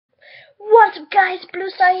What's up guys,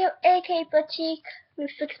 BlueStar here, aka Boutique. Let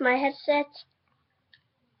me fix my headset.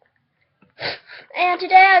 And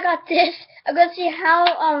today I got this. I'm gonna see how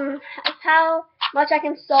much I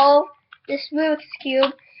can solve this Rubik's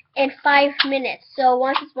Cube in 5 minutes. So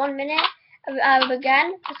once it's 1 minute, I will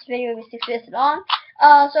begin. This video will be 6 minutes long.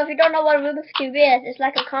 So if you don't know what a Rubik's Cube is, it's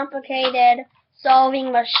like a complicated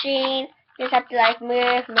solving machine. You just have to like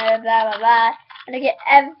move, blah blah blah, and to get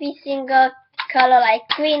every single color, like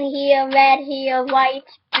green here, red here, white,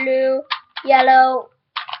 blue, yellow.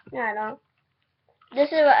 I don't know. This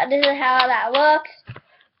is how that works.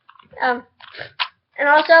 And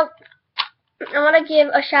also, I want to give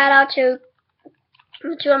a shout out to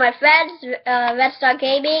two of my friends, Red Star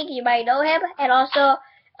Gaming, you might know him, and also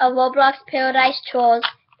Roblox Paradise Trolls.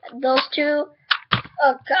 Those two,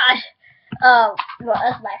 oh gosh, well,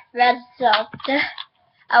 that's my friends, so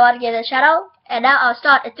I want to give a shout out. And now I'll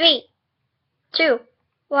start in 3, 2,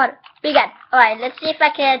 1, begin. Alright, let's see if I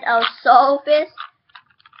can solve this.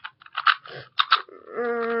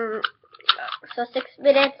 So 6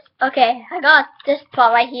 minutes. Okay, I got this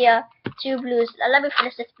part right here. 2 blues. Let me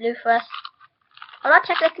finish this blue first. I'm not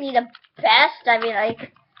technically the best. I mean,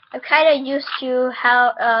 like, I'm kind of used to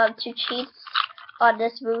how to cheats on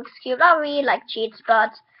this Rubik's Cube. Not really like cheats,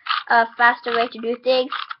 but a faster way to do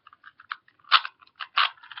things.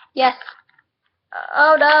 Yes.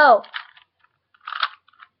 Oh no.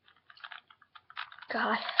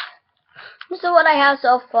 God. This is what I have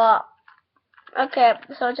so far. Okay,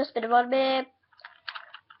 so just been 1 minute.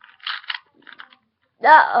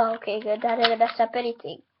 Oh, okay, good. That didn't mess up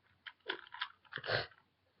anything.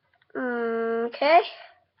 Okay.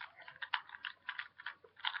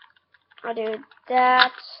 I'll do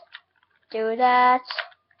that. Do that.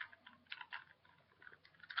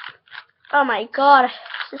 Oh my god,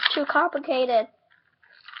 this is too complicated.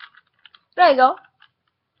 There you go.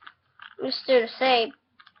 Let's do the same.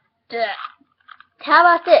 Duh. How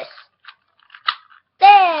about this?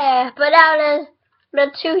 There! But now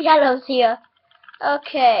there's 2 yellows here.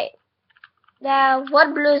 Okay. Now,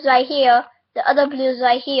 1 blue is right here. The other blue is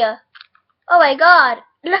right here. Oh my god!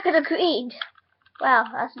 Look at the green! Wow,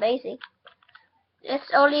 that's amazing.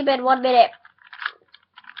 It's only been 1 minute.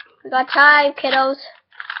 We got time, kiddos.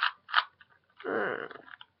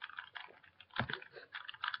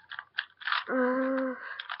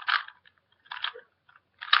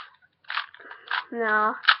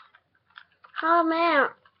 No. Oh man,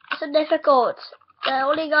 it's so difficult. I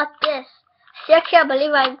only got this. See, I can't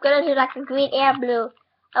believe I'm gonna do like a green and blue.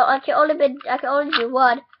 I can only do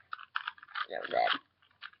one. So then.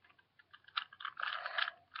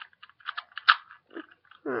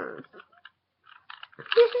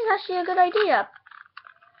 This is actually a good idea.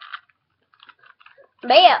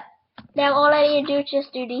 Bam! Now all I need to do is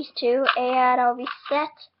just do these 2 and I'll be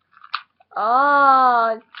set.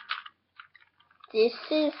 Oh, this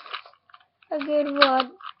is a good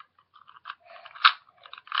one.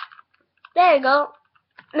 There you go.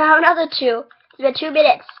 Now another 2. It's been 2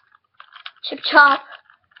 minutes. Chip chop.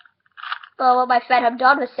 Well, what my friend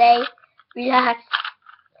Abdon would say, relax.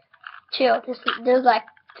 Chill. There's like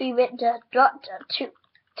 3 minutes.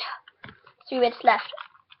 3 minutes left.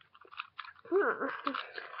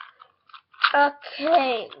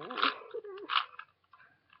 Okay.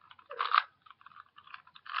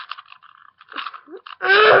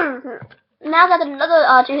 Now that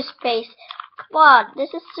another 2 space. Come on,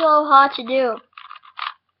 this is so hard to do.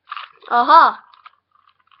 Aha.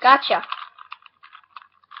 Gotcha.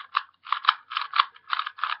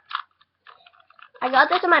 I got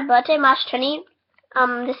this on my birthday, March 20.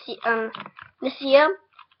 This year,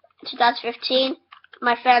 2015.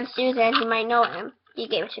 My friend Susan, you might know him. He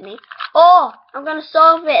gave it to me. Oh, I'm gonna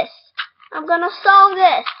solve this. I'm gonna solve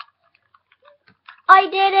this. I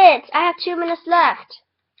did it. I have 2 minutes left.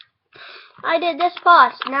 I did this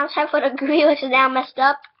part. Now it's time for the green, which is now messed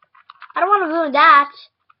up. I don't want to ruin that.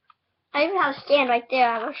 I even have a stand right there.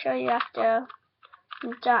 I will show you after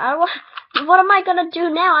I'm done. I don't want. What am I gonna do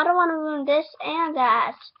now? I don't want to ruin this and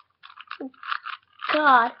that.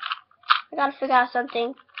 God, I gotta figure out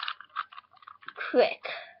something quick.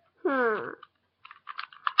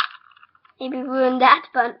 Maybe ruin that,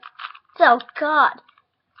 but oh God.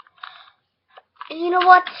 You know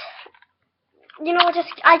what?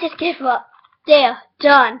 I just give up. There,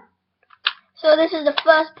 done. So this is the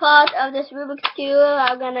first part of this Rubik's Cube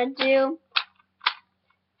I'm gonna do.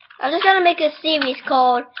 I'm just gonna make a series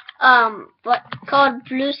called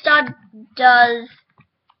BlueStar Does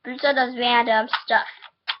Random Stuff.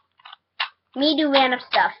 Me do random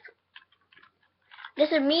stuff.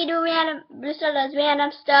 This is me do BlueStar Does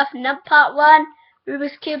Random Stuff. Part 1,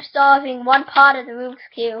 Rubik's Cube solving one part of the Rubik's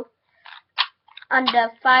Cube.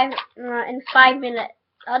 under in 5 minutes,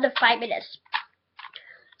 under 5 minutes.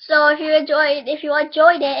 So if you enjoyed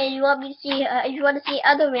it and you want me to see if you want to see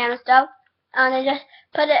other random stuff, then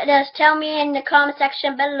just tell me in the comment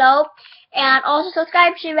section below, and also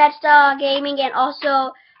subscribe to Red Star Gaming and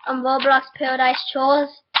also Roblox Paradise Trolls.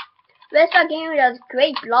 Red Star Gaming does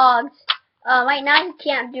great vlogs. Right now he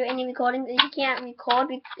can't do any recording. He can't record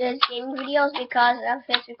his gaming videos because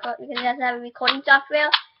he doesn't have a recording software.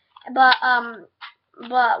 But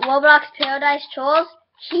Roblox Paradise Trolls,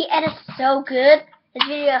 he edits so good. His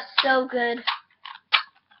video is so good.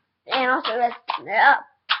 And also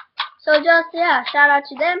so just shout out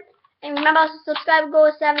to them. And remember to subscribe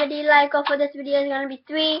goal 70, like goal for this video is gonna be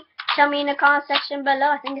 3. Tell me in the comment section below.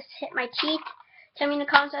 I think it's hit my cheek. Tell me in the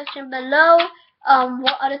comment section below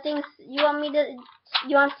what other things you want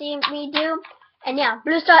to see me do. And yeah,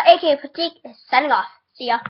 BlueStar aka Pratik is signing off. See ya.